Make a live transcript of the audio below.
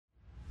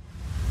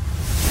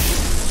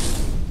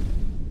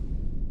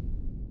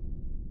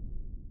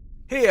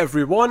Hey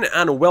everyone,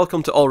 and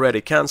welcome to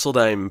Already Cancelled.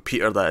 I'm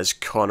Peter, that is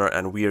Connor,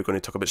 and we are going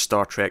to talk about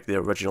Star Trek, the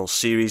original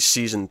series,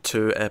 Season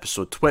 2,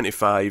 Episode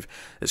 25.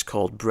 It's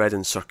called Bread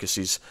and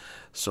Circuses,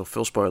 so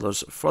full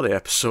spoilers for the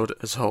episode,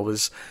 as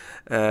always.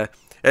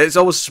 It's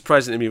always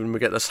surprising to me when we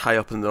get this high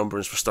up in the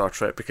numbers for Star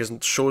Trek, because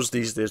shows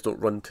these days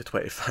don't run to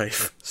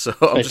 25, so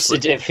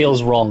It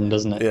feels wrong,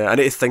 doesn't it? Yeah, I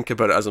need to think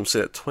about it as I'm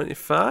saying it.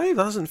 25?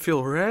 That doesn't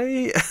feel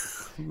right.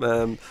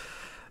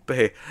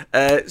 But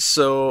hey,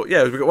 so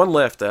yeah, we've got one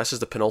left. This is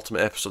the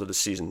penultimate episode of the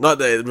season. Not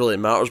that it really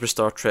matters with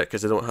Star Trek,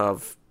 because they don't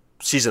have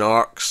season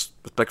arcs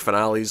with big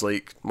finales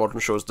like modern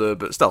shows do,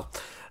 but still,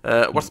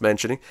 worth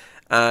mentioning.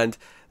 And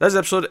this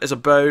episode is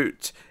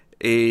about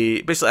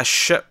basically a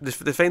ship.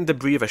 They find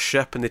debris of a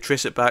ship and they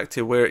trace it back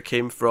to where it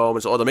came from.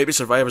 And so, there may be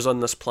survivors on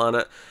this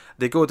planet.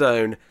 They go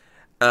down,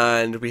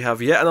 and we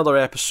have yet another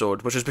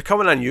episode, which is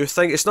becoming a new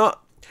thing. It's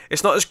not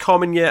as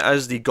common yet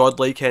as the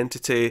godlike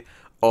entity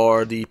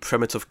or the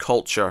primitive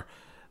culture.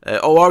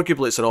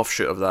 Arguably it's an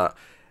offshoot of that.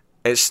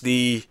 This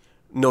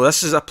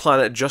is a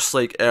planet just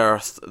like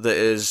Earth that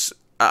is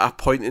at a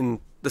point in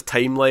the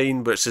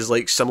timeline which is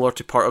like similar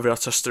to part of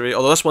Earth's history.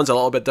 Although this one's a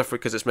little bit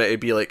different because it's meant to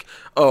be like,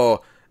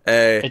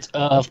 it's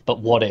Earth,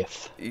 but what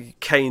if?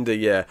 Kinda,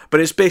 yeah.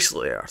 But it's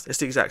basically Earth. It's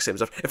the exact same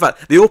as Earth. In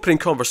fact, the opening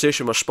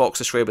conversation where Spock's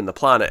describing the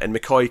planet and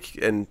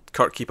McCoy and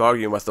Kirk keep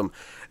arguing with them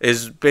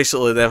is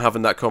basically them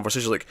having that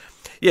conversation like,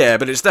 yeah,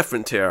 but it's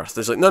different to Earth.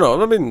 It's like, no,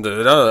 I mean,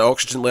 the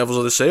oxygen levels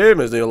are the same,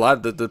 as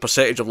the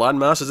percentage of land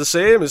mass is the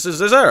same as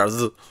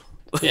Earth.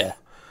 Yeah.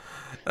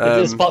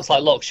 Spock's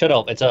like, look, shut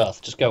up, it's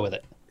Earth, just go with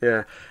it.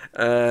 Yeah.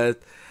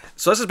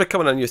 So this is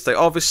becoming a new thing.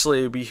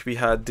 Obviously, we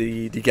had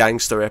the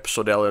gangster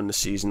episode earlier in the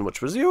season,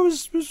 which was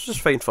was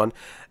just fine fun,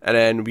 and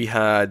then we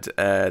had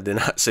the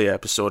Nazi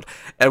episode.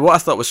 And what I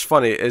thought was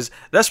funny is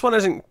this one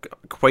isn't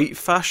quite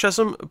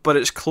fascism, but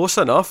it's close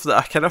enough that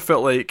I kind of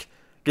felt like,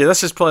 yeah,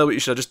 this is probably what you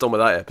should have just done with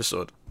that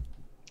episode.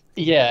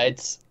 Yeah,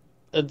 it's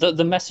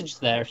the message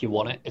there if you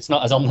want it. It's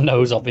not as on the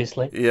nose,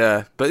 obviously.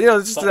 Yeah, but it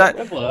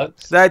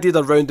works. The idea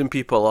of rounding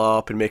people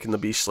up and making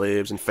them be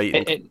slaves and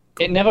fighting.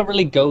 It never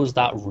really goes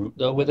that route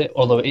though with it.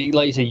 Although,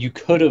 like you say, you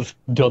could have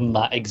done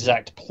that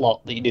exact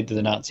plot that you did with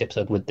the Nazi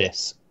episode with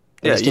this.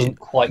 It doesn't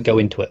quite go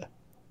into it.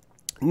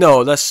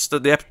 No,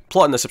 the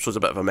plot in this episode is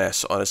a bit of a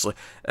mess, honestly.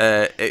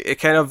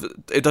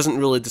 It doesn't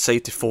really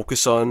decide to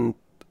focus on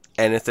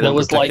anything in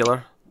particular.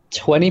 Like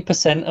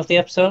 20% of the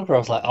episode where I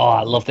was like, oh,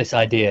 I love this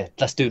idea.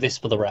 Let's do this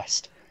for the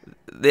rest.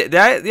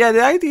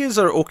 The ideas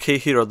are okay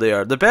here or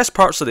there. The best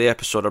parts of the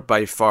episode are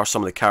by far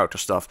some of the character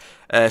stuff.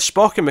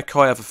 Spock and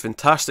McCoy have a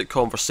fantastic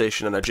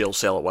conversation in a jail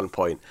cell at one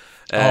point.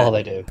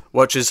 They do.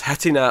 Which is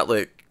hitting at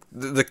like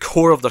the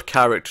core of their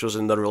characters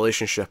and their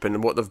relationship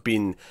and what they've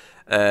been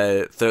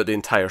throughout the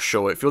entire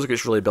show. It feels like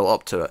it's really built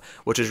up to it,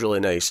 which is really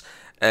nice.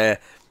 Joe,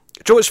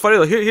 it's funny.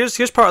 Like,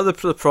 here's part of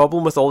the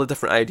problem with all the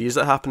different ideas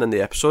that happen in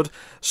the episode.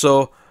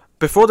 So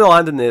before they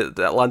land in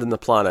the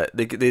planet,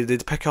 they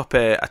pick up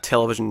a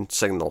television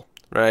signal,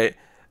 right?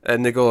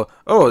 And they go,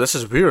 "Oh, this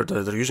is weird.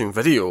 They're using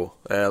video."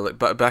 Like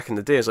back in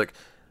the day, it's like,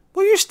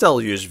 well, you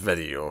still use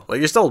video.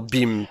 Like, you still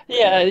beam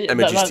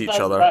images to each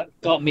other.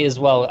 That got me as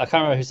well. I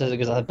can't remember who says it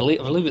because I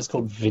believe it's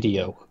called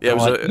video. Yeah,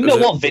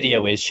 what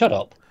video is? Shut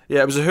up.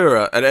 Yeah, it was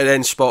Uhura, and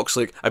then Spock's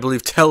like, I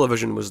believe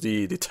television was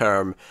the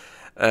term,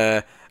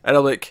 and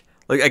I'm like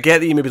I get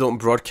that you maybe don't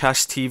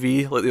broadcast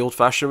TV like the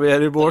old-fashioned way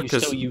anymore. You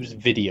still use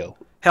video.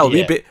 Hell,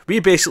 yeah. we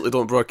basically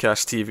don't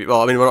broadcast TV.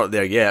 Well, I mean, we're not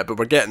there yet, but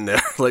we're getting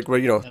there. Like,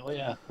 we're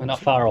we're not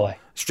far away.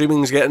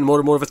 Streaming's getting more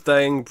and more of a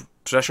thing.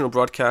 Traditional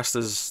broadcast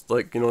is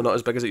not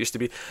as big as it used to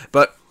be.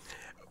 But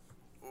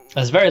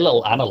there's very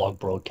little analog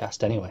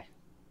broadcast anyway.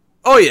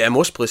 Oh yeah,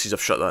 most places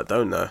have shut that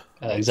down now.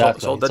 Exactly,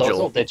 it's all digital. It's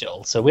all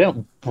digital, so we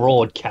don't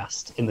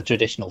broadcast in the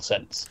traditional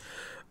sense.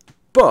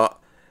 But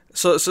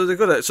so they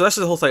got it. So this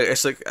is the whole thing.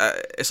 It's like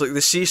they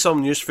see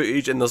some news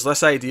footage, and there's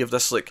this idea of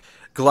this like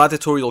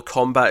gladiatorial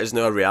combat is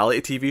now a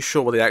reality TV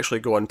show where they actually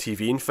go on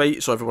TV and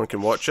fight, so everyone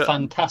can watch it.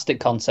 Fantastic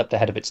concept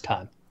ahead of its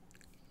time.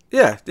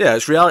 Yeah,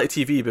 it's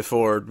reality TV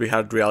before we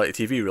had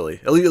reality TV,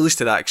 really. At least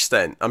to that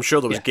extent. I'm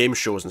sure there was game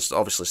shows and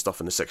obviously stuff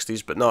in the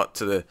 60s, but not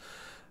to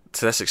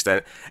this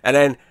extent. And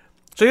then,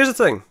 so here's the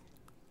thing.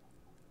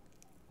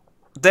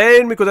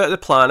 Then we go down to the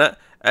planet,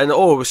 and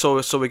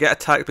so we get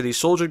attacked by these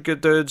soldier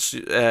good dudes.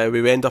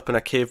 We end up in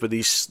a cave with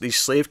these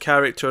slave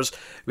characters.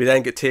 We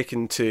then get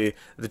taken to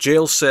the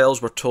jail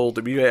cells. We're told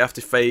that we might have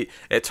to fight.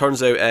 It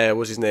turns out,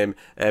 what's his name?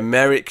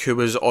 Merrick, who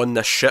was on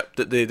the ship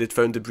that they'd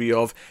found debris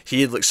of,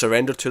 he had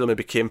surrendered to them and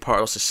became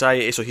part of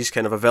society. So he's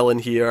kind of a villain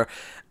here,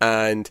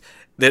 and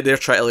they're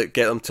trying to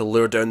get them to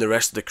lure down the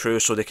rest of the crew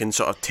so they can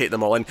sort of take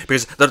them all in,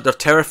 because they're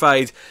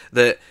terrified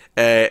that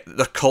their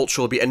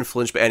culture will be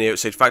influenced by any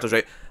outside factors.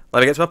 Right?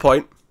 Let me get to my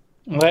point.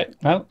 Right,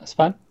 no, that's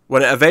fine.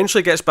 When it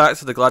eventually gets back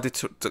to the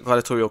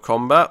gladiatorial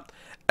combat,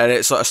 and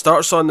it sort of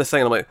starts on the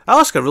thing, and I'm like, oh,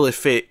 that's a really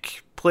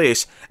fake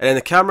place, and then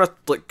the camera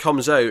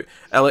comes out, and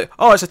I'm like,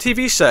 oh, it's a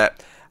TV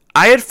set.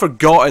 I had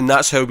forgotten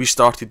that's how we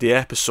started the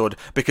episode,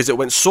 because it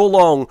went so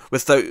long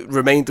without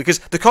reminding. Because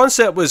the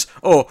concept was,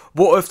 oh,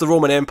 what if the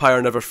Roman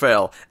Empire never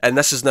fell? And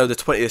this is now the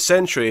 20th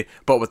century,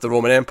 but with the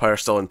Roman Empire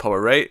still in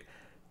power, right?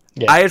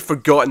 Yeah. I had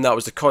forgotten that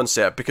was the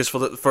concept, because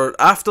for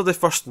after they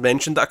first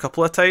mentioned it a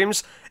couple of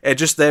times, it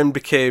just then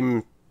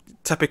became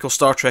typical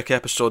Star Trek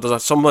episode.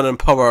 There's someone in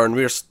power, and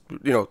we're,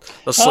 they're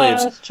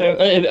slaves. That's true.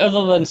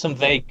 Other than some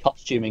vague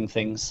costuming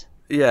things.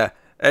 Yeah,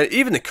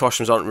 even the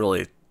costumes aren't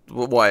really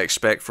what I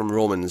expect from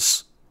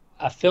Romans.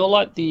 I feel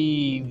like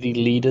the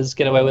leaders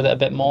get away with it a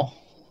bit more.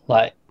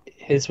 Like,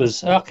 his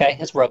was, okay,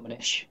 it's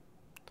Romanish.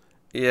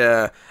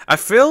 Yeah, I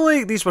feel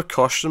like these were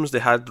costumes they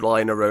had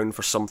lying around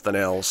for something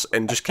else,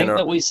 and just kind of... I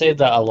think that we say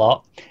that a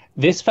lot.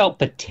 This felt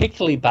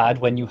particularly bad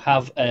when you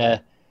have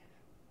a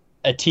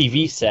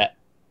TV set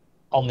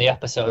on the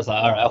episode. It's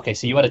like, all right, okay,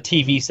 so you had a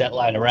TV set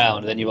lying around,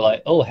 and then you were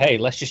like, oh, hey,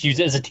 let's just use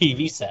it as a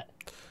TV set.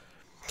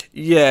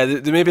 Yeah,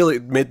 they maybe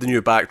like made the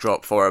new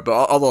backdrop for it,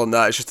 but other than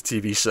that, it's just a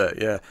TV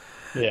set. Yeah.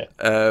 Yeah.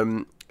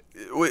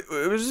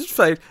 It was just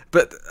fine,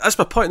 but that's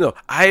my point though.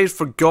 I had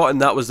forgotten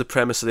that was the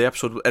premise of the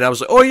episode, and I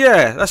was like, oh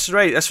yeah, that's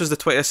right. This was the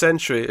 20th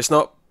century. It's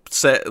not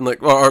set in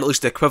like, or at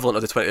least the equivalent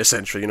of the 20th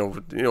century. You know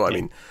what I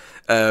mean?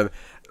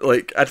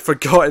 Like, I'd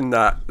forgotten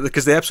that,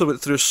 because the episode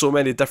went through so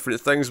many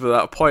different things by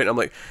that point. I'm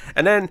like,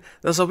 and then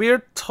there's a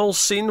weird whole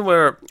scene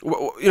where,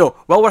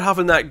 while we're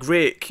having that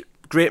great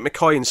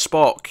McCoy and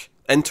Spock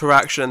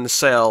interaction in the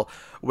cell,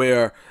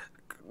 where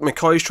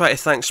McCoy's trying to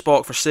thank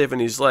Spock for saving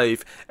his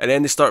life, and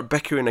then they start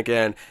bickering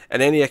again,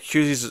 and then he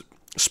accuses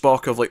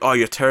Spock of like, oh,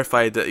 you're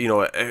terrified that,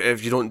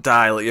 if you don't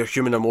die, like, your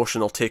human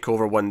emotion will take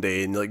over one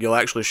day, and like you'll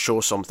actually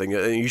show something,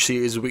 and you see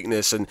it as a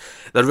weakness, and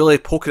they're really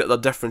poking at their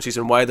differences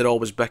and why they're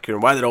always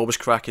bickering, why they're always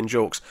cracking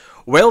jokes.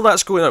 While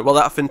that's going on,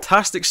 that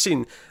fantastic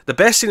scene, the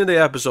best scene of the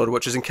episode,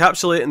 which is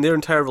encapsulating their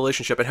entire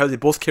relationship and how they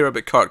both care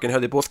about Kirk and how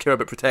they both care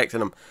about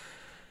protecting him.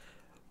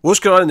 What's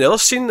going on in the other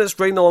scene that's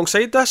running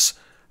alongside this?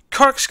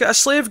 Kirk's got a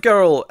slave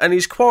girl in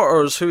his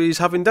quarters who he's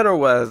having dinner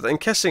with and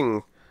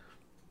kissing.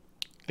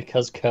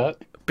 Because Kirk?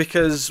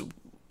 Because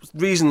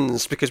we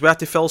have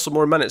to fill some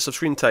more minutes of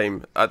screen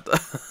time.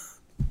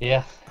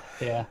 Yeah.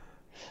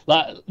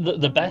 Like,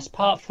 the best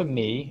part for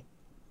me,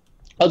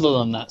 other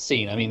than that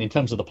scene, I mean, in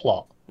terms of the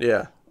plot,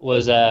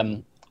 was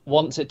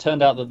once it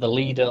turned out that the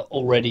leader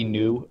already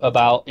knew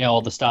about,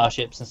 all the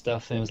starships and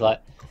stuff, and it was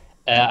like,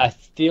 I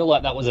feel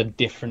like that was a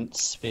different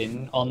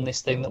spin on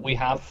this thing that we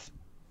have.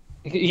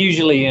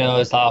 Usually,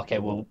 it's like, okay,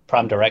 well,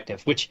 Prime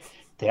Directive, which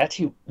they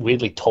actually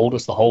weirdly told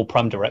us the whole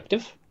Prime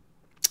Directive.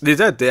 They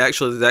did. They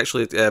actually,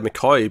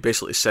 McCoy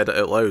basically said it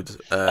out loud.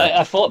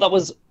 I thought that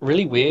was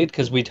really weird,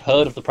 because we'd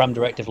heard of the Prime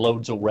Directive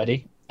loads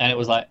already, and it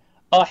was like,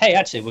 oh, hey,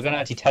 actually, we're going to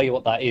actually tell you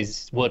what that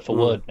is, word for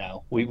word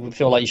now. We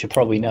feel like you should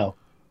probably know.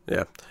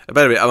 Yeah.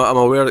 By the way, I'm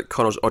aware that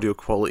Connor's audio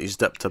quality's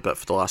dipped a bit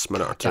for the last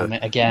minute or two. Damn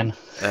it, again.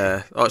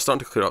 It's starting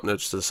to clear up now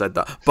just as I said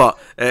that. But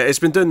it's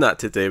been doing that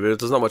today.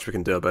 There's not much we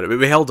can do about it.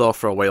 We held off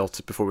for a while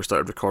before we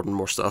started recording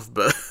more stuff,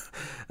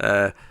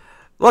 but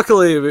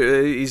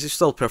luckily he's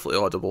still perfectly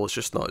audible. It's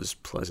just not as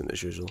pleasant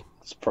as usual.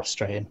 It's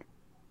frustrating.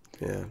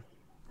 Yeah.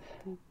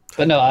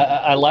 But no,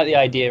 I like the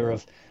idea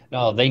of,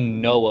 no, they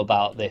know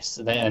about this,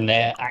 and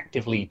they're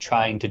actively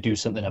trying to do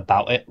something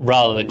about it,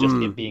 rather than just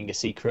it being a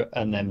secret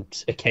and then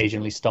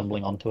occasionally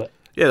stumbling onto it.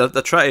 Yeah,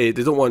 they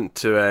don't want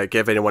to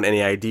give anyone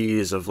any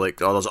ideas of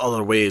like, oh, there's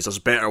other ways, there's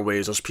better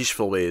ways, there's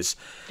peaceful ways.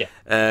 Yeah.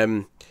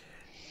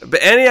 But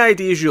any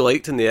ideas you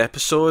liked in the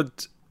episode,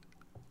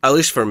 at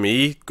least for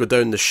me, go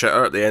down the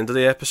shitter at the end of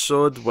the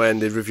episode when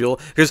they reveal,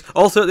 because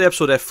all throughout the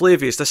episode,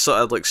 Flavius, this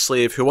sort of like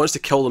slave who wants to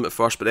kill them at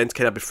first, but then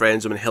kind of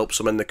befriends them and helps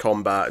them in the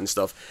combat and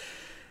stuff.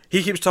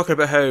 He keeps talking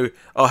about how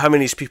many of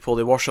these people,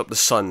 they worship the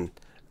sun.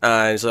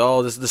 And it's like,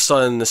 oh, there's the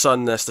sun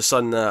this, the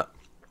sun that.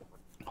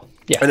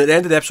 Yeah. And at the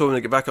end of the episode, when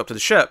they get back up to the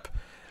ship,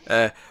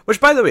 which,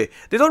 by the way,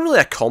 they don't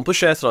really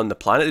accomplish anything on the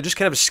planet, they just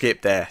kind of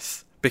escape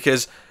death.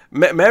 Because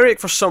Merrick,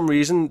 for some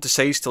reason,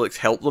 decides to like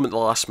help them at the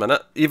last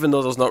minute, even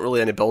though there's not really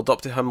any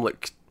build-up to him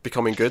like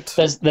becoming good.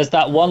 There's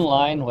that one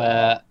line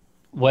where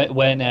when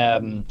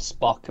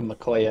Spock and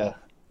McCoy are,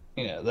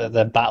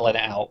 they're battling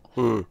it out,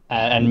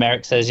 and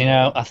Merrick says,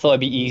 I thought it'd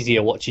be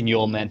easier watching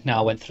your men.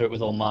 Now I went through it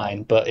with all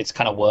mine, but it's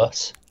kind of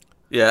worse.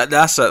 Yeah,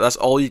 that's it. That's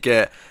all you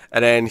get.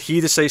 And then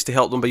he decides to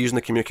help them by using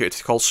the communicator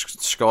to call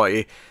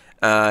Scotty,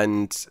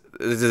 and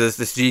the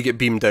three get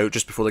beamed out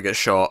just before they get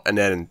shot, and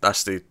then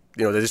that's they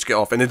just get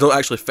off, and they don't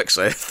actually fix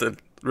it,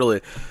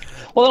 really.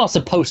 Well, they're not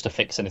supposed to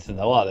fix anything,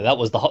 though, are they?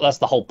 That's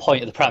the whole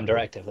point of the Prime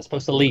Directive. They're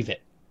supposed to leave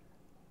it.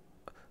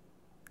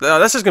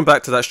 This is going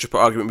back to that stupid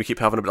argument we keep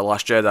having about The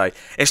Last Jedi.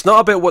 It's not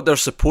about what they're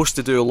supposed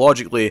to do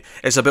logically,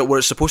 it's about what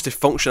it's supposed to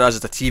function as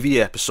a TV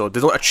episode. They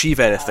don't achieve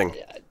anything.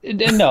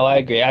 No, I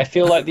agree. I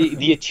feel like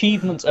the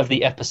achievements of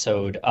the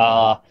episode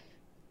are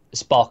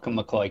Spock and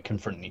McCoy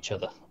confronting each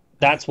other.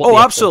 That's what the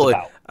episode's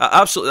about.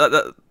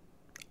 Absolutely.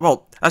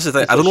 Well, that's the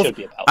thing. I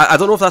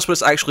don't know if that's what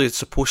it's actually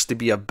supposed to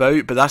be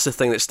about, but that's the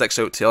thing that sticks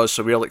out to us,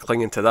 so we're like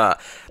clinging to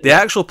that. The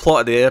actual plot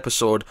of the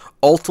episode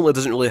ultimately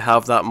doesn't really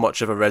have that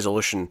much of a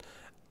resolution.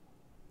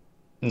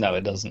 No,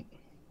 it doesn't.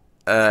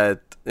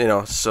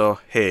 So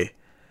hey,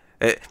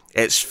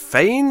 it's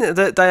fine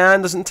that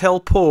Diane doesn't tell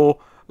Poe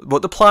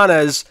what the plan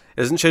is.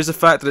 It doesn't change the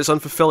fact that it's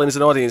unfulfilling as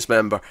an audience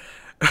member.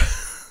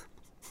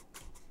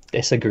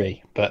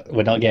 Disagree, but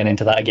we're not getting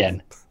into that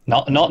again.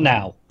 Not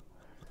now.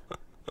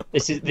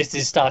 This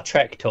is Star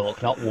Trek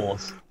talk, not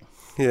Wars.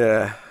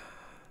 Yeah.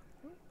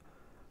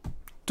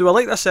 Do I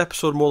like this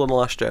episode more than The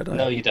Last Jedi?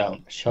 No, you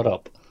don't. Shut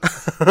up.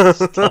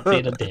 Stop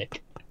being a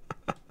dick.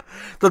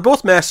 They're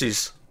both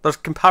messes. They're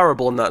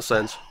comparable in that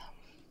sense.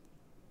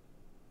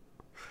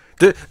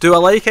 Do I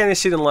like any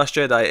scene in The Last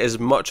Jedi as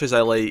much as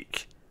I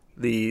like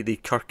the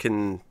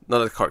McCoy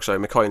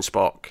and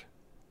Spock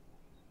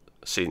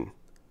scene?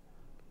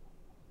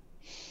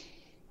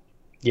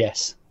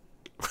 Yes.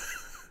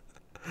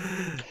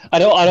 I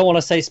don't want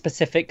to say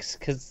specifics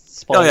because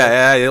spoilers. Oh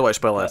yeah, you don't want to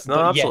spoil it. No,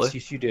 absolutely.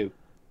 Yes, you do.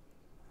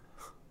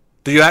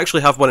 Do you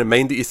actually have one in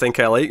mind that you think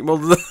I like more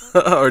than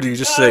that, or do you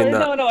just saying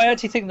that? No. I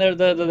actually think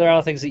there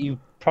are things that you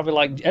probably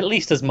like at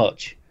least as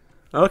much.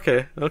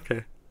 Okay.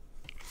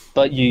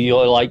 But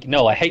you're like,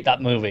 no, I hate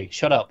that movie.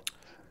 Shut up.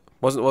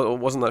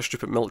 Wasn't that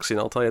stupid milk scene?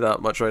 I'll tell you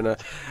that much right now.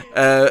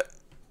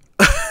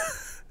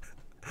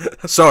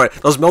 Sorry,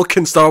 there's milk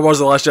in Star Wars: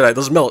 The Last Jedi.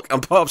 There's milk.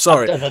 I'm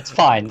sorry. That's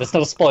fine. That's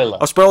not a spoiler.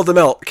 I've spoiled the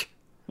milk.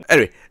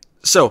 Anyway,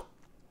 so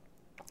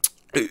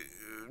where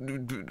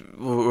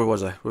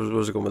was I? Where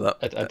was I going with that?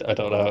 I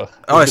don't know.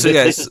 Oh, so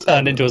yeah, this has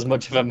turned into as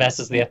much of a mess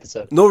as the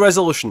episode. No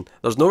resolution.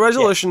 There's no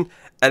resolution,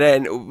 and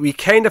then we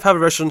kind of have a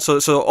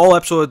resolution. So all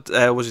episode,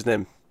 what's his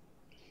name?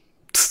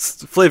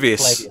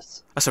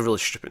 Flavius. That's a really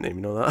stupid name,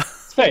 you know that?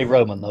 It's very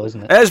Roman, though,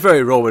 isn't it? It is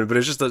very Roman, but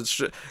it's just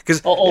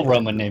because all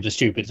Roman names are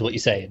stupid, is what you're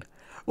saying.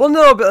 Well,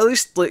 no, but at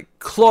least like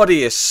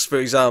Claudius, for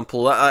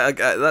example,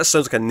 that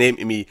sounds like a name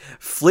to me.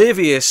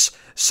 Flavius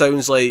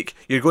sounds like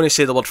you're going to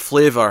say the word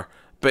flavour,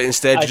 but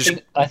instead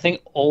I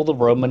think all the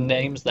Roman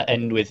names that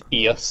end with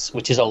 "ius,"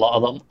 which is a lot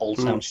of them, all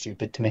sound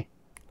stupid to me.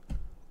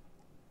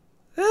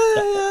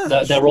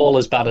 They're all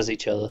as bad as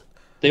each other.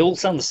 They all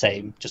sound the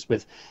same. Just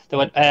with they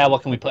went,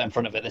 what can we put in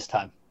front of it this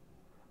time?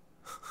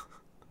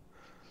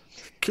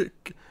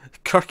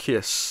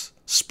 Kirkius,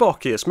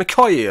 Spockius,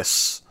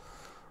 McCoyius.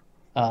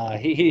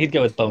 He'd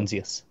go with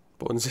Bonesius.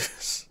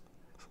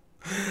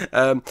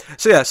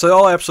 So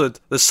all episode,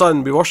 the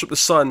sun, we worship the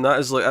sun. That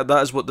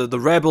is what the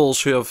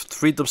rebels who have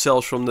freed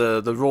themselves from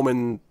the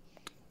Roman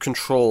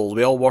control.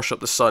 We all worship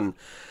the sun.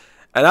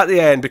 And at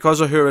the end,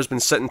 because Uhura's been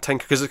sitting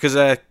tinkering, because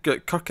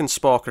Kirk and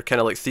Spock are kind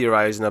of like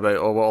theorising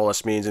about what all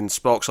this means, and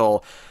Spock's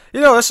all,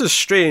 this is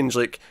strange.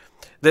 Like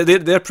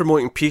they're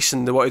promoting peace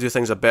and they want to do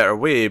things a better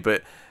way,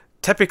 but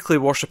typically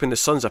worshipping the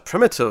sun's a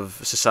primitive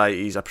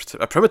society's, a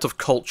primitive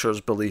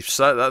culture's beliefs.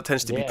 That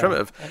tends to be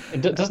primitive.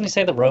 Doesn't he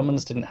say the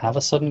Romans didn't have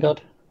a sun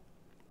god?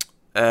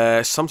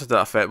 Something to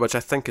that effect, which I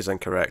think is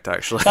incorrect,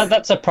 actually.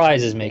 That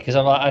surprises me, because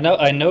I know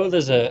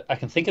I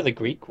can think of the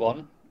Greek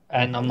one,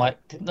 and I'm like,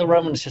 didn't the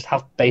Romans just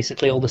have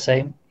basically all the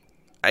same?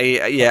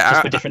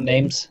 Just with different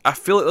names. I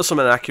feel like there's some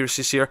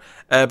inaccuracies here,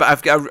 but I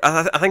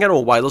think I know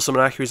why there's some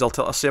inaccuracies.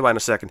 I'll say why in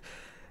a second.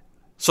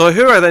 So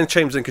Uhura then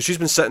chimes in because she's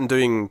been sitting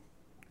doing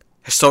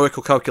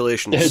historical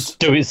calculations.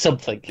 Doing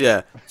something.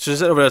 Yeah, she's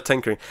sitting over there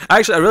tinkering.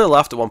 Actually, I really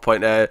laughed at one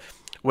point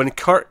when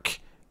Kirk,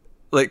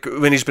 like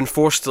when he's been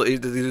forced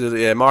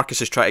to,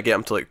 Marcus is trying to get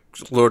him to like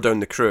lower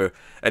down the crew,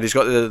 and he's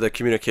got the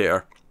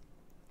communicator.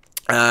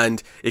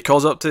 And he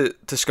calls up to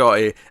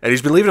Scotty, and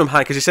he's been leaving him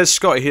hanging because he says,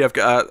 "Scotty, here, I've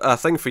got a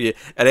thing for you."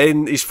 And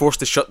then he's forced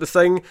to shut the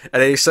thing,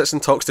 and then he sits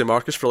and talks to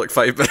Marcus for like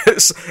 5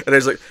 minutes. And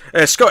he's like,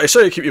 "Scotty,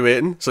 sorry to keep you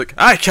waiting." It's like,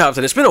 "Aye,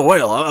 Captain, it's been a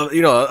while.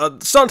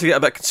 I'm starting to get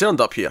a bit concerned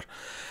up here."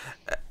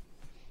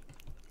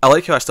 I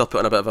like how I still put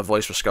on a bit of a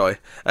voice for Scotty.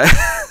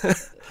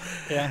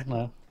 Yeah,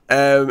 no.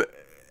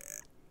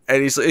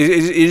 And he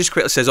just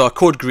quickly says,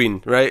 code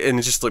green, right? And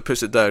he just like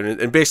puts it down.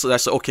 And basically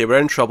that's like, okay, we're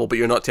in trouble, but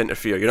you're not to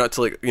interfere. You're not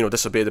to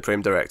disobey the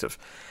Prime Directive.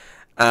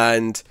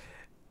 And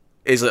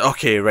he's like,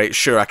 okay, right,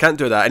 sure, I can't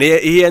do that. And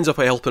he ends up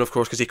helping, of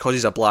course, because he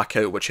causes a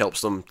blackout, which helps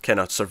them kind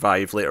of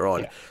survive later on.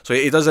 Yeah. So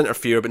he does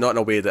interfere, but not in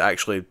a way that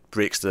actually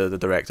breaks the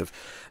directive.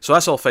 So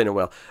that's all fine and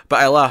well.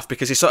 But I laugh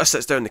because he sort of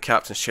sits down in the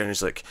captain's chair and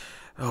he's like,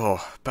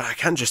 oh, but I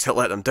can't just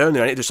let them down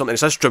there. I need to do something.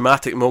 It's this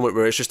dramatic moment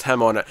where it's just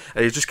him on it,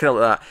 and he's just kind of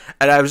like that.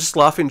 And I was just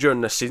laughing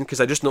during this scene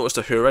because I just noticed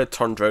Uhura had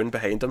turned round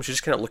behind him. She's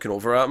just kind of looking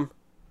over at him,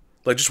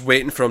 like just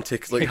waiting for him to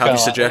like have a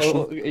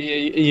suggestion.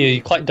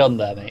 You're quite done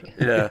there, mate.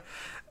 Yeah.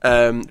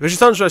 But she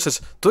turns around and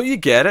says, "Don't you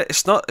get it?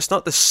 It's not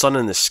the sun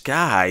in the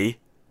sky.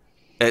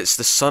 It's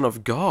the Son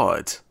of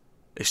God.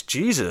 It's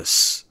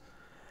Jesus."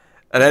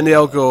 And then they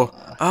all go,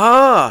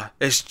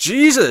 it's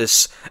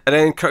Jesus. And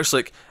then Kirk's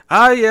like,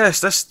 yes,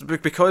 that's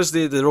because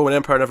the Roman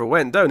Empire never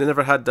went down. They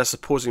never had this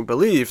opposing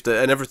belief,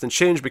 and everything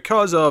changed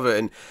because of it.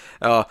 And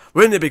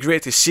wouldn't it be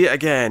great to see it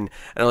again?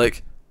 And I'm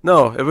like,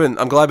 no, it wouldn't.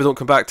 I'm glad we don't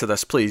come back to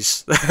this,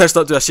 please. Let's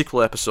not do a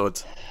sequel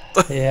episode.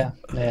 Yeah.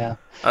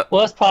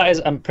 Worst part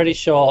is, I'm pretty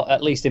sure,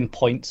 at least in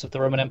points of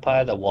the Roman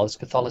Empire, there was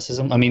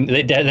Catholicism. I mean,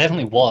 there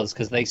definitely was,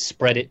 because they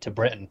spread it to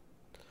Britain.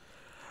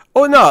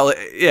 Oh no,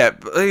 yeah.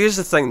 But here's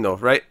the thing, though,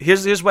 right?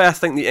 Here's why I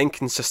think the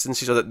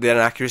inconsistencies or the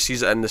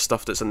inaccuracies in the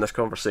stuff that's in this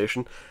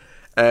conversation.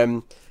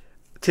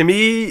 To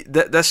me,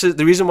 this is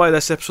the reason why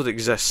this episode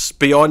exists.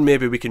 Beyond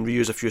maybe we can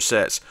reuse a few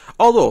sets.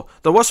 Although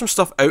there was some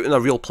stuff out in a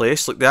real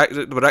place, like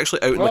they were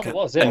actually out in the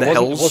hills.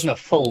 It wasn't a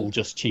full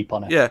just cheap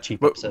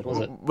episode, was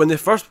it? When they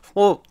first,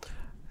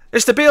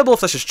 it's debatable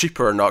if this is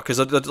cheaper or not because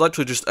they're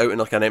literally just out in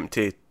like an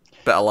empty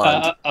bit of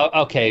land.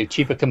 Okay,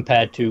 cheaper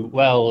compared to,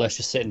 well, let's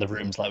just sit in the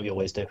rooms like we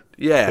always do.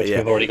 Yeah, which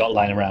we've already got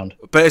lying around.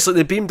 But it's like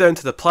they beam down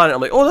to the planet.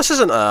 I'm like, oh, this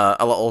isn't a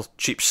little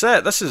cheap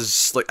set. This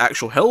is like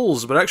actual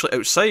hills. We're actually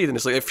outside, and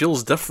it's like it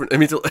feels different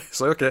immediately.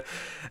 It's like okay,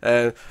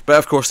 but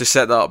of course they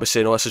set that up by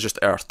saying, oh, this is just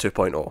Earth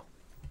 2.0.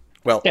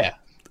 Well, yeah,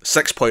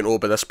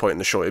 6.0 by this point in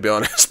the show, to be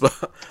honest.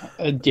 But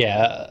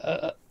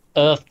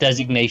Earth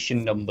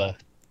designation number.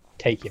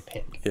 Take your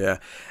pick. Yeah.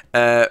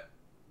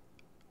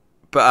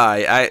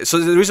 But so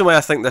the reason why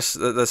I think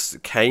this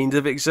kind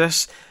of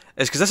exists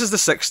is because this is the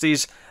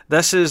 60s.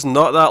 This is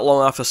not that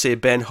long after, say,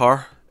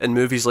 Ben-Hur and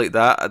movies like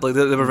that. Like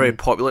they were very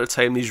popular at the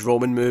time, these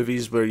Roman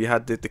movies where you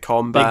had the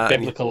combat. Big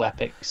biblical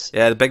epics.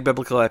 Yeah, the big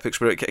biblical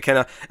epics where it kind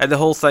of... And the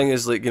whole thing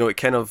is, like, it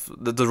kind of...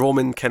 The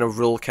Roman kind of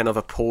rule kind of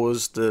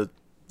opposed the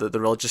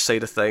religious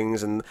side of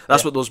things, and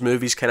that's what those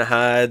movies kind of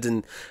had,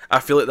 and I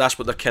feel like that's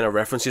what they're kind of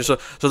referencing. So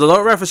they're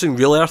not referencing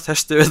real Earth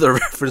history, they're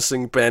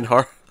referencing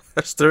Ben-Hur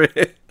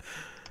history.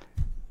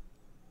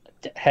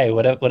 Hey,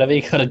 whatever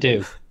you gotta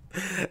do.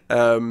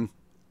 None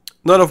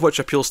of which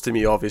appeals to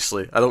me,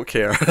 obviously. I don't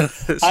care.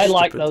 I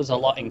like those a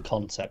lot in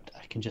concept.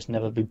 I can just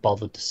never be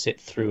bothered to sit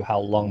through how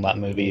long that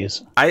movie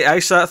is. I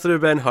sat through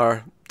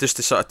Ben-Hur just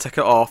to sort of tick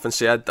it off and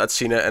say I'd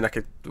seen it, and I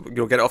could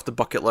get it off the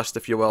bucket list,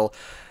 if you will.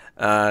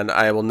 And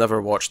I will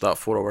never watch that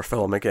 4-hour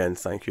film again.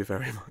 Thank you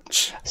very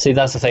much. See,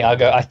 that's the thing.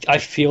 I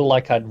feel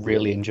like I'd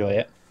really enjoy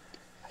it.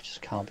 I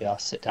just can't be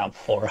asked to sit down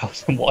for 4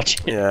 hours and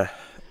watch it. Yeah.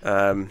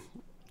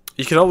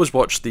 You can always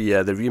watch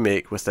the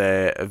remake with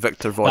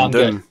Victor Von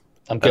Doom.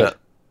 I'm good.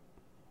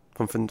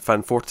 From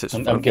Van Forstik.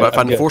 I'm good.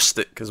 Van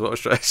Forstik is what I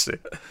was trying to say.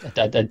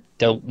 I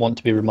don't want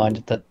to be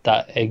reminded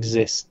that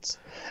exists.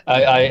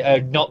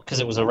 I not because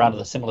it was around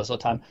at a similar sort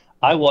of time.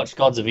 I watched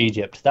Gods of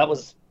Egypt. That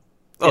was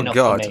enough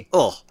for me.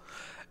 Oh.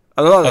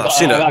 I've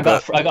seen it. I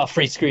got a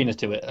free screener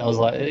to it. I was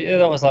like,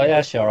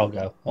 yeah, sure, I'll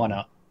go. Why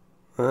not?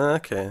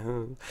 Okay.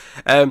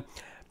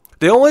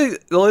 The only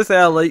thing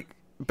I like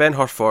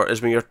Ben-Hur for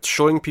is when you're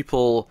showing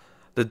people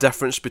the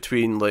difference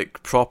between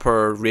like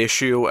proper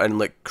ratio and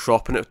like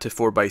cropping it to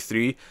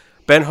 4:3.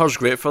 Ben-Hur's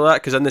great for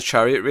that because in the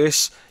chariot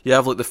race you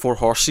have like the 4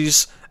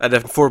 horses, and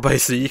in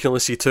 4:3 you can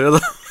only see 2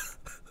 of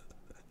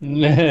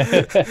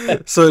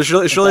them. So it's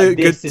really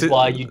good. This is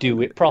why you do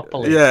it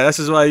properly. Yeah, this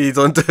is why you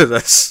don't do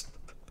this.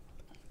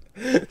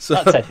 So,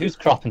 that said, who's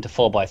cropping to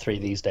 4:3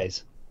 these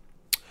days?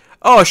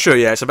 Oh, sure,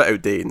 yeah, it's a bit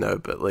outdated now,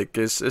 but like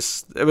it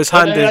was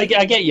handy.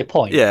 I get your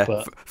point. Yeah,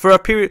 but... for a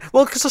period.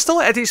 Well, because there's still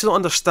idiots who don't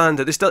understand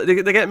it.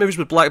 They get movies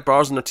with black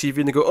bars on their TV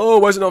and they go, "Oh,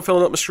 why is it not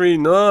filling up my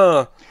screen?"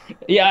 Ah.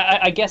 Yeah,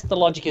 I guess the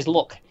logic is,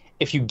 look,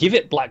 if you give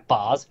it black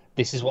bars,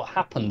 this is what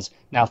happens.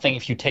 Now,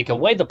 if you take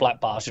away the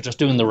black bars, you're just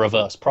doing the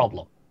reverse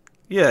problem.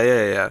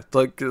 Yeah.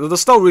 Like,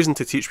 there's still reason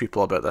to teach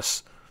people about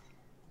this.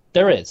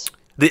 There is.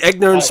 The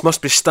ignorance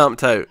must be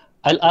stamped out.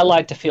 I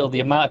like to feel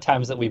the amount of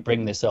times that we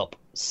bring this up,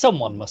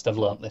 someone must have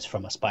learnt this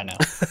from us by now.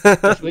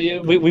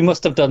 we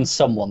must have done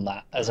someone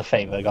that as a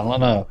favour. Gone,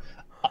 no.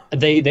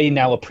 They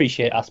now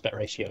appreciate aspect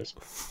ratios.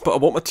 But I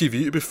want my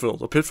TV to be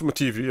filled. I paid for my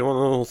TV. I want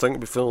the whole thing to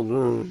be filled.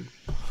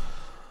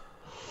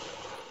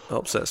 That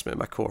upsets me at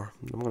my core.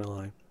 I'm not going to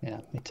lie.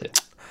 Yeah, me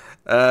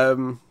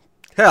too.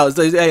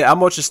 Hey, I'm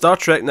watching Star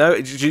Trek now.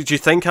 Do you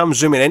think I'm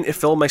zooming in to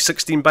film my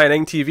 16:9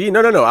 TV?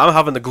 No. I'm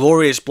having the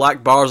glorious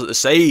black bars at the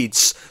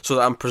sides so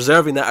that I'm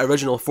preserving that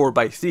original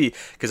 4:3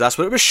 because that's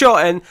what it was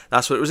shot in.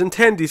 That's what it was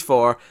intended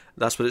for.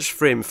 That's what it's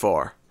framed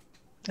for.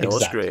 It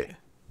looks great.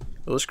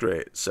 It looks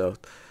great. So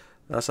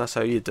that's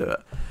how you do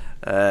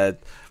it.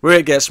 Where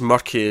it gets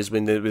murky is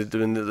when they've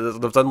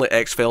done like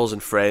X-Files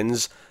and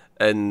Friends.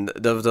 And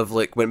they've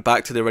like went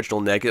back to the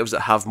original negatives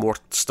that have more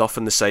stuff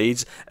on the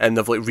sides, and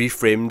they've like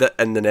reframed it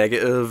in the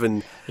negative,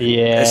 and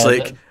it's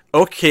like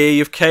okay,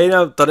 you've kind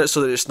of done it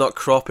so that it's not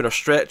cropping or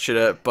stretching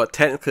it, but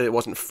technically it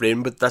wasn't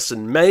framed with this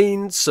in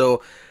mind.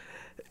 So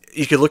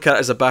you could look at it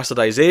as a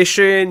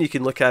bastardization. You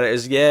can look at it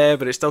as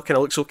but it still kind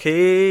of looks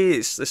okay.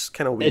 It's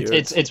kind of weird.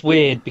 It's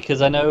weird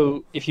because I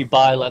know if you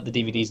buy like the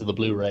DVDs or the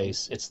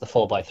Blu-rays, it's the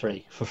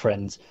 4:3 for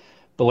Friends.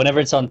 But whenever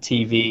it's on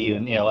TV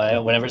and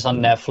whenever it's on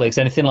Netflix,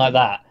 anything like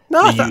that,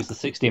 you use the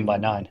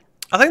 16:9.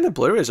 I think the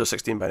Blu-rays are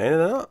 16:9, are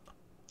they not?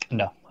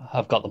 No,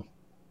 I've got them.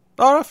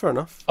 Oh, fair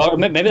enough. Or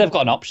maybe they've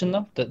got an option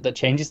though that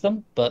changes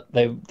them, but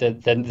they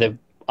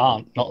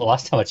aren't. Not the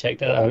last time I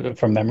checked it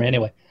from memory,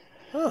 anyway.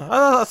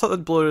 Oh, I thought the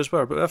Blu-rays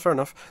were, but fair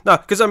enough. No,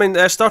 because I mean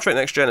Star Trek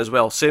Next Gen as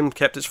well. Same,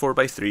 kept its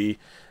 4:3.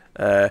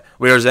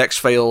 Whereas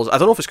X-Files, I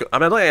don't know if it's got. I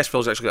mean, I think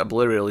X-Files actually got a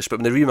Blu-ray release,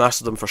 but when they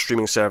remastered them for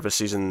streaming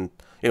services and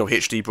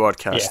HD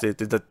broadcast, they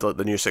did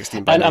the new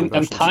 16:9 And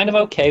I'm kind of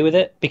okay with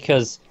it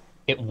because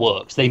it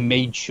works. They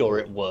made sure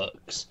it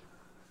works.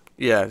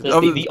 Yeah,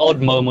 there's the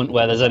odd moment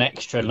where there's an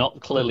extra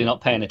clearly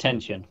not paying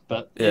attention,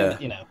 but yeah,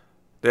 you know.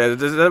 Yeah,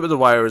 that with The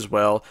Wire as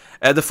well.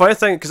 The funny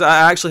thing, because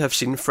I actually have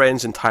seen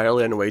Friends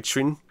entirely on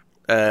widescreen.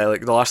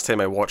 Like the last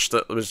time I watched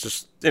it, it was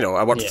just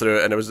I worked through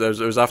it, and it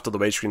was after the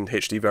widescreen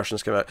HD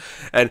versions came out.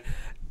 And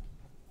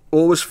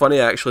what was funny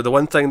actually, the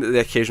one thing that they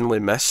occasionally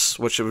miss,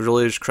 which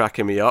really is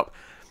cracking me up,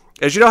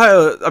 is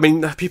how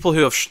people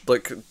who have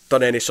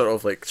done any sort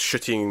of like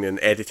shooting and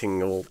editing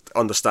will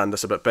understand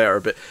this a bit better.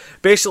 But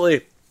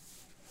basically,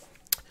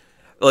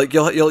 like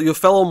you'll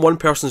film one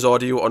person's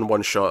audio on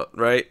one shot,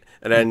 right?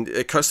 And then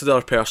it cuts to the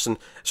other person.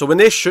 So when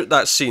they shoot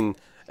that scene,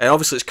 and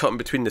obviously it's cut in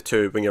between the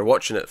two when you're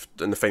watching it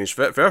in the finished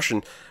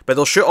version, but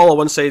they'll shoot all on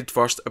one side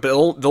first, but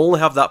they'll only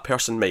have that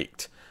person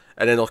mic'd.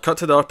 And then they'll cut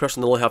to the other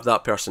person, they'll only have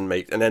that person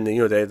mic'd. And then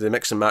they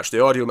mix and match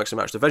the audio, mix and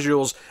match the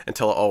visuals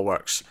until it all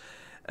works.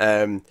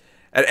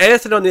 And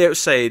anything on the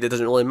outside, it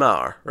doesn't really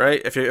matter,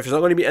 right? If it's not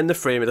going to be in the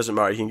frame, it doesn't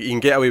matter. You can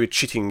get away with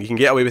cheating. You can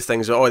get away with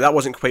things. That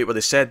wasn't quite where they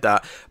said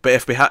that. But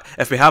if we have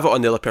it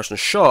on the other person's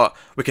shot,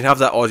 we can have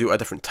that audio at a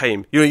different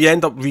time. You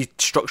end up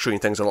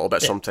restructuring things a little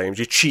bit sometimes.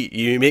 You cheat.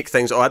 You make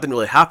things. That didn't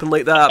really happen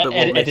like that. But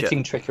we'll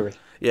editing trickery.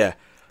 Yeah.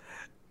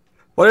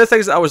 One of the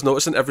things that I was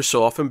noticing every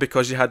so often,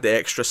 because you had the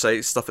extra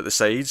stuff at the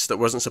sides that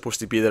wasn't supposed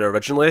to be there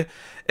originally,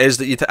 is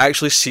that you'd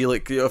actually see,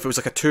 if it was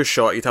like a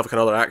two-shot, you'd have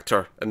another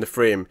actor in the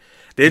frame.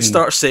 They'd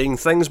start saying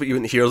things, but you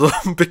wouldn't hear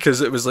them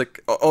because it was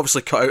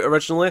obviously cut out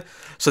originally.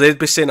 So they'd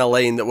be saying a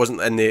line that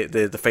wasn't in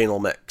the final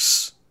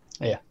mix.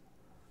 Yeah.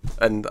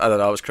 And I don't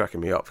know, it was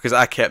cracking me up because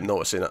I kept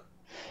noticing it.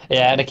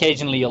 Yeah, and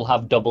occasionally you'll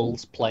have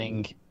doubles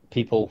playing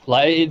people.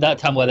 Like that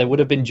time where they would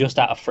have been just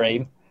out of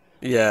frame.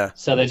 Yeah.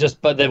 So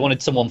they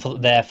wanted someone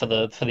there for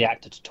the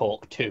actor to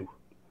talk to.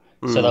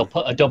 So they'll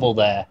put a double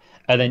there,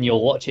 and then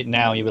you'll watch it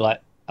now, and you'll be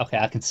like, okay,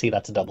 I can see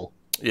that's a double.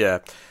 Yeah.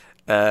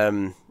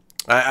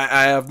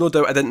 I have no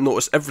doubt I didn't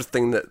notice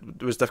everything that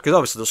was different, because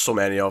obviously there's so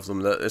many of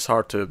them that it's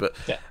hard to, but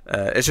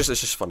it's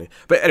just funny.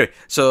 But anyway,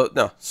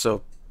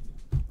 so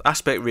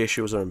aspect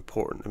ratios are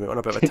important. I mean, on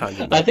a bit of a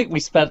tangent. I think we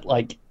spent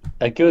like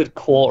a good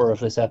quarter of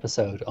this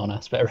episode on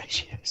aspect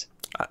ratios.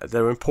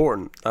 They're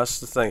important. That's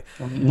the thing.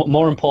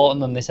 More important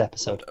than this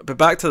episode. But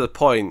back to the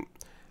point,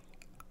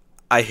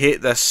 I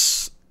hate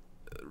this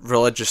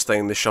religious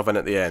thing they shove in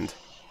at the end.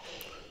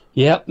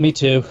 Yeah, me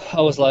too.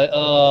 I was like,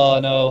 oh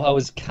no. I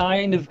was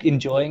kind of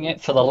enjoying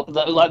it for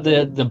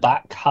the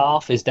back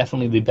half is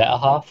definitely the better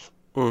half.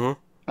 Mm-hmm.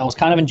 I was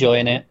kind of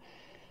enjoying it.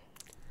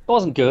 It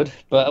wasn't good,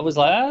 but I was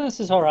like, this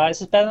is all right.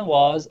 This is better than it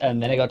was.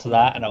 And then it got to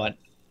that, and I went,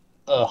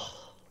 ugh,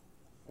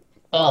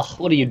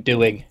 what are you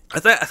doing? I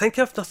think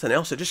if nothing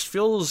else, it just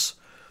feels,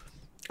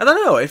 I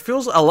don't know. It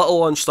feels a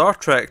little on Star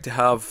Trek to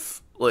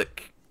have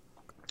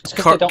It's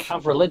because they don't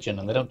have religion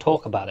and they don't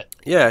talk about it.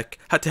 Yeah,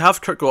 had to have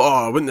Kirk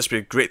go, wouldn't this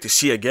be great to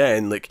see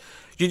again? Like,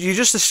 you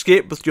just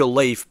escaped with your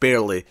life,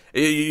 barely.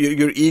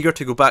 You're eager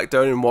to go back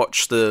down and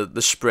watch the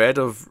spread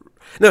of...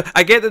 No,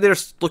 I get that they're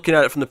looking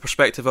at it from the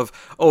perspective of,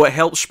 it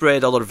helped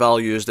spread other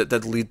values that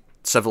did lead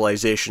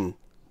civilization.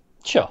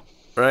 Sure.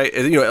 Right?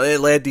 It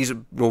led these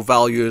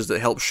values that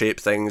help shape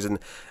things, and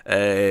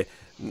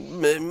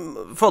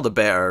for the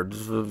better.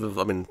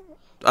 I mean...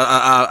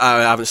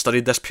 I haven't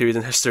studied this period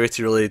in history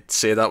to really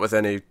say that with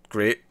any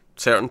great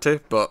certainty,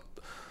 but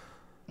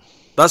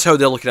that's how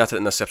they're looking at it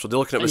in this episode. They're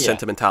looking at it with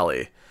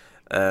sentimentality.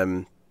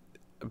 But,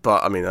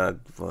 I mean,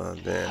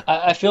 yeah.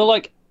 I feel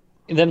like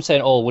them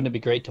saying, wouldn't it be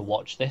great to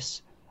watch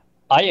this?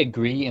 I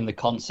agree in the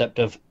concept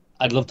of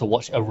I'd love to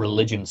watch a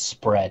religion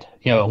spread,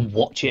 and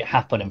watch it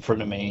happen in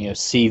front of me,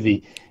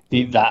 see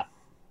that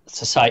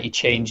society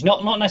change,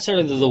 not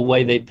necessarily the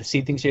way they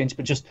perceive things change,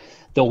 but just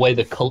the way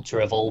the culture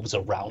evolves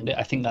around it.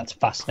 I think that's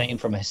fascinating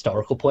from a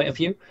historical point of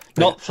view,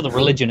 not for the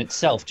religion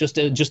itself, just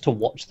to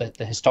watch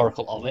the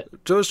historical of it.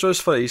 Joe's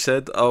funny. He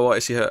said, "I want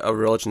to see how a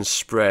religion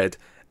spread,"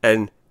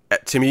 and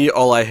to me,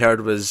 all I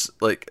heard was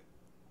like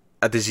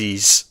a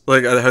disease,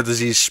 like how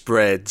disease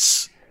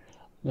spreads.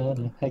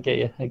 No, I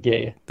get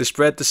you. They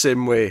spread the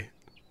same way.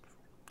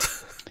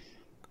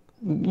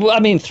 Well, I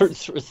mean,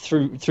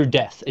 through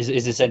death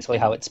is essentially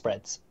how it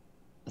spreads.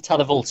 That's how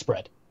they've all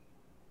spread.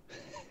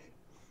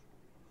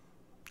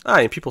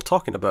 And people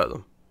talking about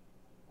them.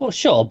 Well,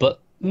 sure,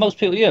 but most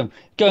people,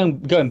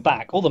 going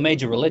back, all the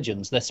major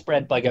religions, they're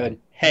spread by going,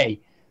 hey,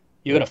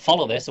 you're going to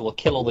follow this or we'll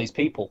kill all these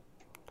people.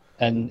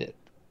 And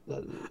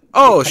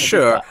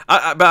sure.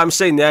 But I'm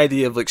saying the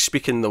idea of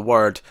speaking the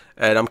word,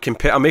 and I'm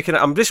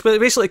just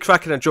basically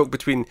cracking a joke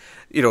between,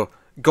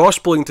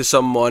 gospeling to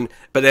someone,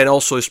 but then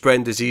also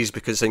spreading disease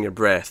because it's in your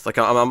breath.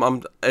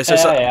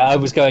 I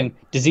was going,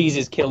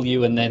 diseases kill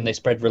you, and then they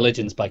spread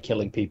religions by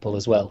killing people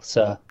as well.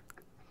 So,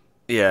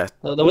 yeah,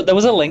 there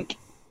was a link.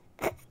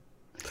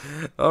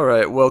 All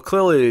right. Well,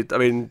 clearly, I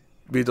mean,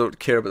 we don't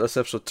care about this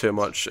episode too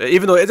much,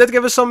 even though it did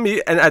give us some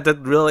meat, and I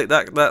did really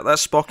like that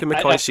Spock and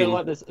McCoy scene. I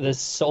feel like there's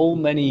so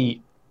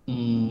many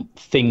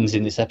things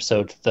in this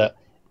episode that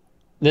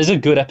there's a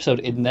good episode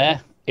in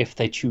there if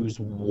they choose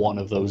one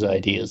of those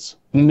ideas,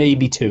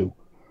 maybe two.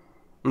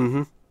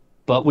 Mm-hmm.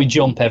 But we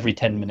jump every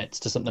 10 minutes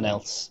to something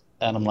else,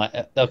 and I'm like,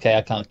 okay,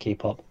 I can't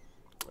keep up.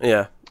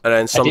 Yeah. and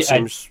then some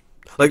seems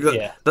like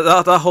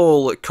that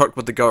whole Kirk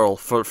with the girl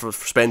for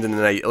spending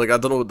the night. Like, I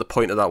don't know what the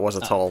point of that was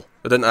at all.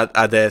 It didn't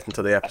add anything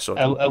to the episode.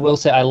 I will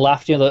say I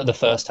laughed, the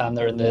first time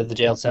they're in the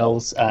jail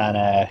cells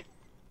and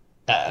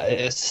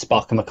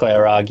Spock and McCoy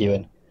are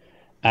arguing,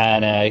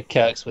 and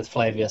Kirk's with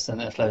Flavius,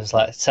 and Flavius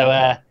like, so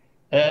are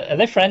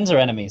they friends or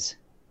enemies?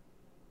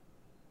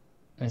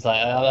 And he's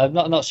like, I'm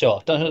not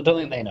sure. Don't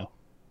think they know.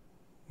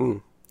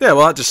 Yeah,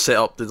 well, that just set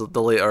up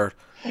the later.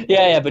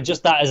 Yeah, but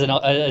just that as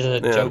a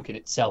joke in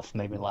itself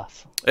made me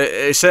laugh.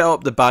 It set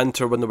up the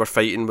banter when they were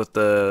fighting with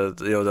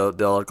the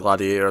other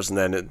gladiators, and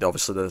then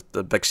obviously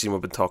the big scene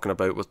we've been talking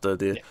about with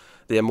the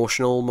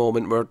emotional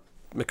moment where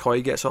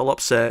McCoy gets all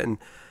upset and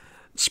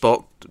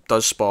Spock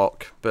does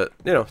Spock, but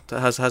it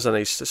has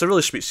it's a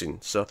really sweet scene.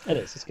 So it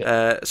is. It's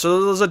good.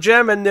 So there's a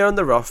gem in there in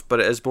the rough, but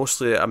it is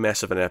mostly a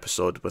mess of an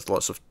episode with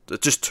lots of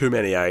just too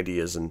many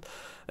ideas, and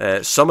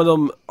some of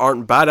them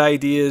aren't bad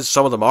ideas,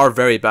 some of them are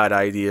very bad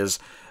ideas.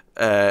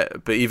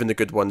 But even the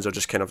good ones are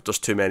just kind of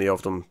just too many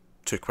of them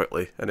too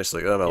quickly, and it's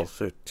like,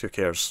 who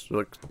cares?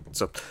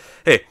 So,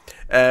 hey,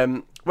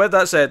 with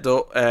that said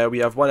though, we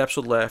have one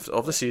episode left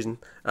of the season,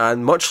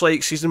 and much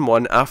like season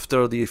 1,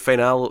 after the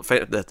finale,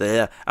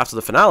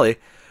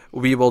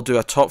 we will do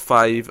a top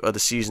 5 of the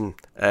season,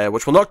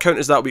 which will not count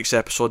as that week's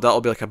episode.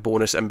 That'll be like a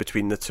bonus in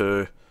between the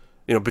two,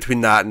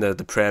 between that and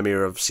the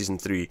premiere of season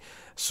 3.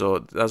 So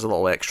there's a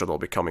little extra that'll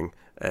be coming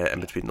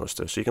in between those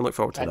two, so you can look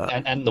forward to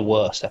that. And the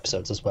worst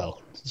episodes as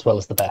well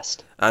as the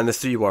best. And the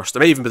 3 worst. It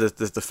may even be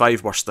the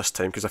 5 worst this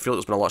time, because I feel like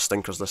there's been a lot of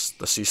stinkers this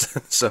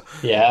season. So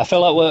yeah, I feel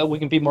like we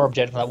can be more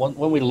objective on that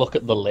when we look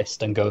at the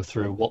list and go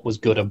through what was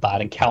good and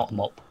bad and count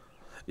them up.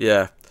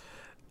 Yeah.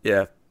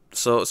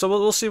 So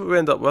we'll see what we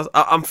end up with.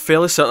 I'm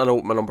fairly certain I know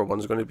what my number 1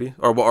 is going to be,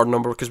 or what our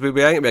number, because we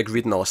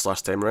agreed on the list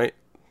last time, right?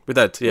 We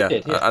did, yeah. We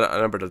did, yeah. I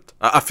remember that.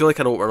 I feel like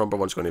I know what our number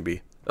 1's going to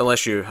be,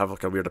 unless you have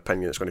like a weird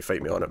opinion that's going to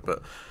fight me on it,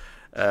 but.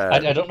 I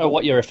don't know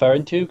what you're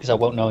referring to, because I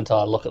won't know until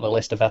I look at the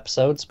list of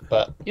episodes,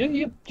 but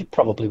you're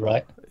probably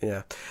right.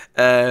 Yeah.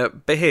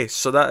 But hey,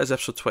 so that is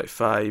episode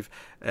 25.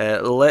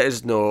 Let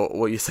us know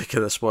what you think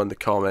of this one in the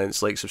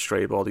comments. Like,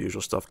 subscribe, all the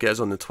usual stuff. Get us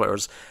on the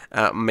Twitters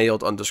at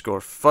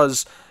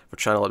mailed_fuzz for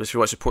channel. If you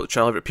want to support the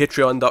channel, over at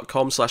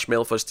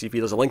patreon.com/mailedfuzztv.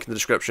 There's a link in the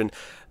description.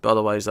 But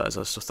otherwise, that is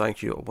us. So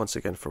thank you once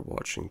again for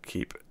watching.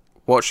 Keep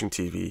watching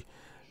TV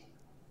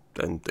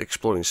and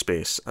exploring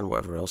space and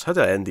whatever else. How do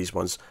I end these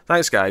ones?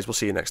 Thanks, guys. We'll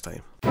see you next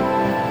time.